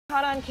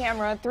Caught on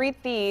camera, 3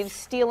 thieves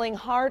stealing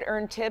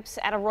hard-earned tips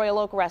at a Royal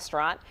Oak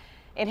restaurant.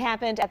 It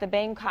happened at the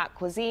Bangkok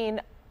Cuisine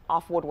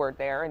off Woodward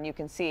there, and you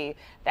can see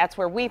that's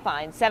where we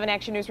find 7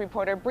 Action News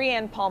reporter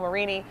Brianne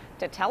Palmerini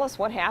to tell us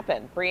what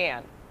happened.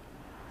 Brianne.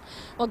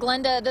 Well,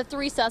 Glenda, the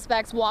 3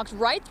 suspects walked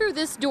right through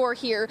this door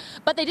here,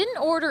 but they didn't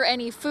order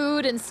any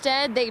food.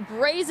 Instead, they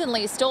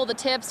brazenly stole the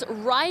tips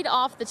right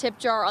off the tip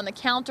jar on the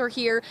counter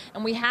here,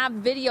 and we have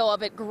video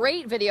of it.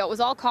 Great video. It was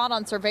all caught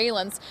on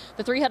surveillance.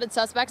 The 3-headed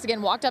suspects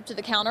again walked up to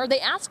the counter. They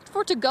asked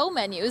for to-go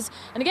menus,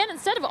 and again,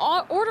 instead of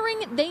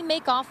ordering, they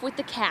make off with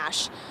the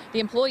cash.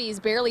 The employees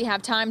barely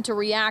have time to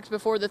react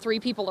before the 3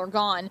 people are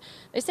gone.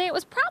 They say it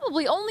was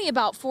probably only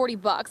about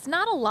 $40,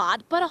 not a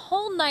lot, but a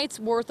whole night's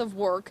worth of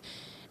work.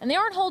 And they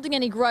aren't holding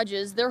any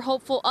grudges. They're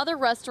hopeful other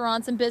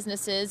restaurants and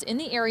businesses in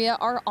the area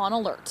are on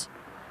alert.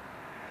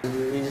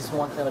 We just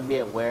want them to be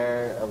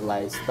aware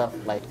of stuff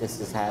like this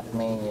is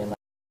happening,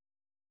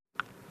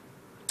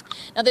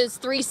 Now, those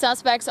 3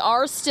 suspects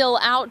are still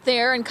out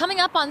there, and coming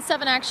up on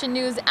 7 Action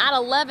News at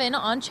 11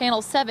 on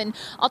Channel 7,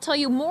 I'll tell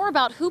you more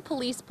about who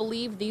police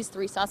believe these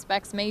 3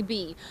 suspects may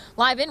be.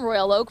 Live in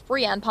Royal Oak,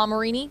 Brianne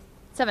Palmerini,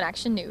 7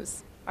 Action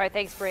News. All right,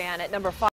 thanks, Brianne. At number 5.